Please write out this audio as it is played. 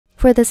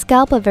For the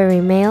scalp of every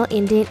male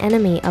Indian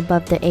enemy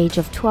above the age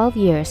of 12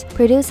 years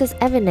produced as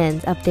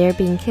evidence of their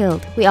being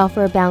killed, we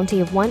offer a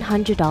bounty of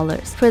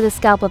 $100. For the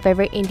scalp of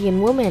every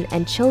Indian woman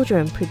and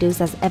children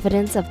produced as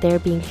evidence of their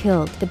being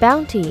killed, the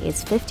bounty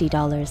is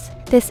 $50.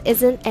 This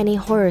isn't any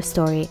horror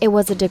story. It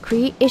was a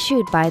decree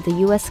issued by the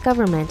US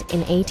government in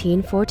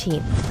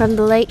 1814. From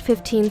the late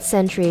 15th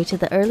century to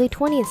the early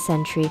 20th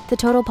century, the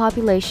total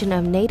population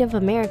of Native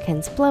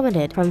Americans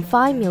plummeted from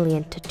 5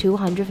 million to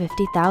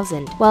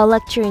 250,000. While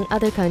lecturing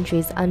other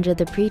countries under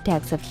the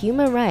pretext of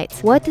human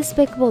rights, what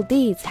despicable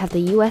deeds have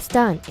the US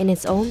done in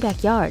its own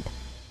backyard?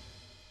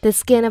 The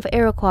skin of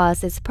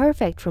Iroquois is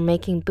perfect for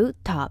making boot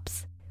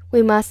tops.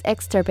 We must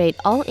extirpate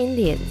all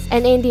Indians.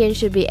 An Indian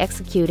should be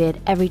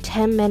executed every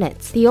 10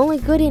 minutes. The only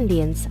good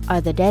Indians are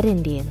the dead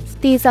Indians.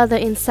 These are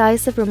the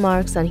incisive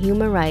remarks on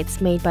human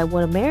rights made by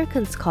what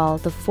Americans call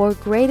the 4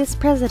 greatest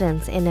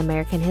presidents in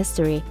American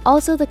history,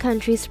 also the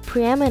country's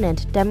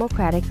preeminent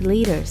democratic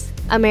leaders.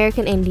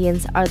 American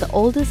Indians are the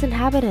oldest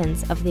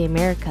inhabitants of the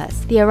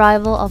Americas. The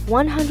arrival of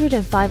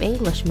 105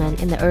 Englishmen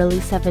in the early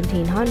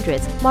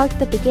 1700s marked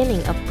the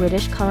beginning of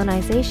British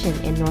colonization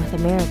in North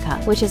America,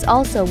 which is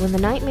also when the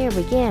nightmare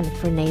began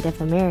for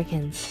Native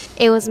Americans.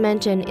 It was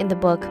mentioned in the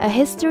book A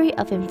History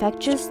of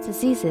Infectious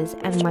Diseases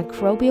and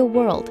Microbial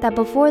World that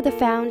before the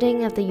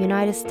founding of the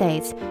United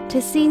States,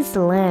 to seize the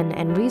land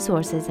and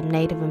resources of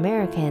Native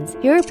Americans,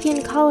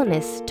 European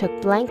colonists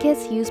took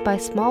blankets used by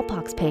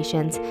smallpox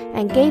patients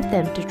and gave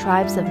them to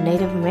tribes of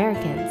Native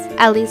Americans.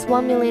 At least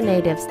 1 million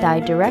natives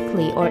died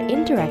directly or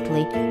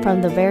indirectly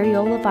from the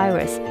variola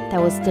virus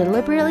that was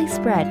deliberately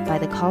spread by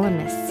the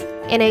colonists.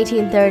 In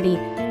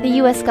 1830, the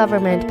US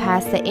government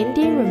passed the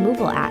Indian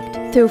Removal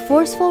Act. Through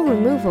forceful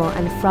removal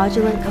and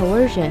fraudulent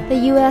coercion,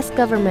 the US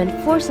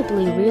government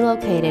forcibly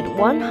relocated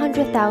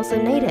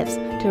 100,000 natives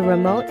to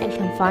remote and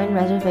confined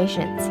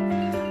reservations.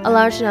 A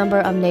large number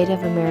of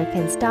Native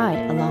Americans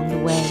died along the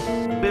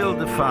way.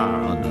 Build a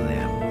fire under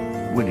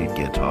them. When it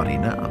gets hot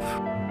enough,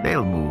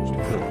 they'll move.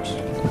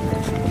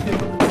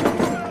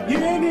 You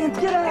Indians,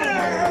 get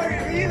out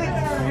of here!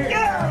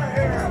 Get out of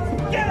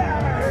here! Get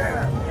out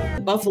of here!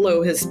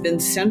 Buffalo has been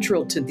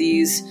central to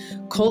these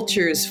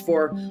cultures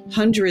for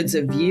hundreds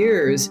of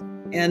years.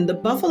 And the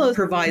buffalo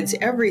provides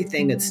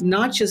everything. It's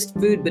not just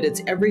food, but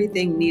it's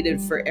everything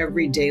needed for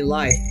everyday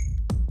life.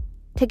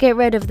 To get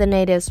rid of the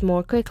natives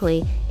more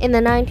quickly, in the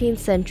 19th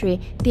century,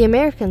 the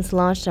Americans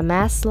launched a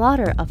mass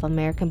slaughter of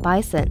American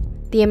bison.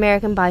 The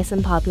American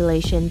bison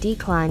population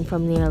declined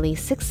from nearly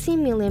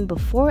 16 million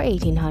before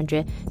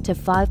 1800 to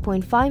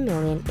 5.5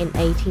 million in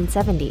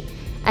 1870,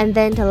 and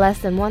then to less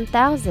than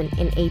 1,000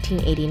 in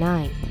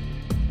 1889.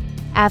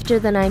 After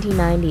the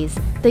 1990s,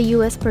 the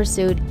US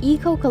pursued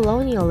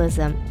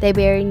eco-colonialism. They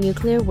buried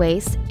nuclear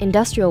waste,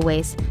 industrial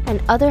waste,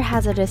 and other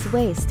hazardous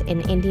waste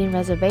in Indian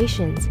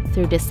reservations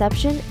through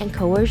deception and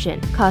coercion,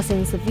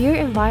 causing severe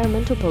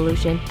environmental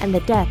pollution and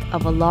the death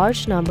of a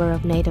large number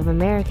of Native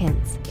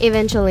Americans.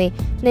 Eventually,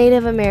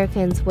 Native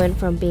Americans went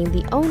from being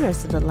the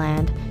owners of the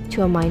land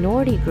to a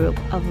minority group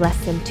of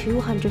less than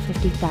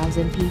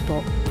 250,000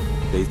 people.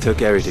 They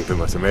took everything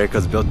from us.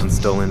 America's built on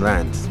stolen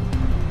lands.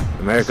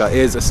 America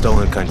is a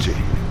stolen country.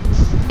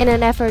 In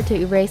an effort to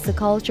erase the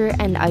culture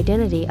and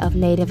identity of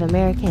Native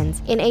Americans,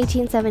 in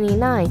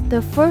 1879,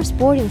 the first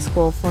boarding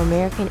school for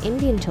American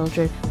Indian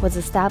children was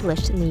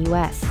established in the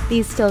US.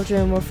 These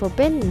children were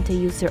forbidden to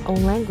use their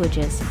own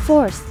languages,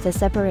 forced to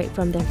separate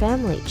from their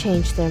family,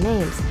 change their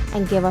names,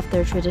 and give up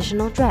their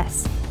traditional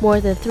dress. More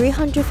than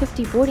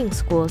 350 boarding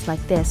schools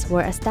like this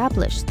were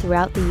established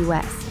throughout the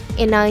US.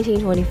 In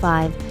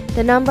 1925,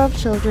 the number of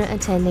children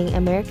attending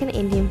American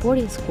Indian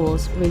boarding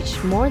schools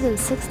reached more than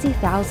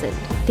 60,000.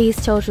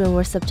 These children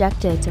were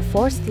subjected to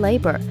forced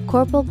labor,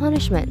 corporal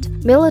punishment,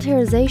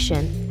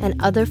 militarization, and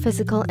other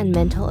physical and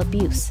mental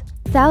abuse.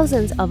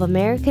 Thousands of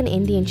American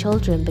Indian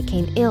children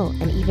became ill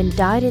and even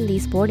died in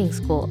these boarding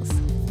schools.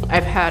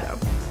 I've had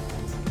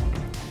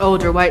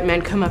older white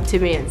men come up to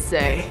me and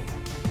say,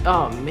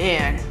 "Oh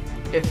man,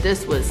 if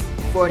this was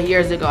 40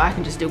 years ago, I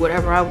can just do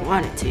whatever I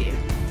wanted to."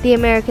 The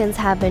Americans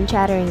have been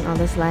chattering on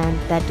this land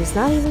that does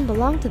not even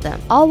belong to them,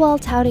 all while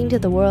touting to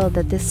the world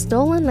that this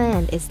stolen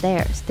land is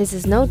theirs. This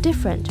is no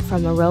different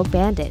from a rogue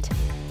bandit.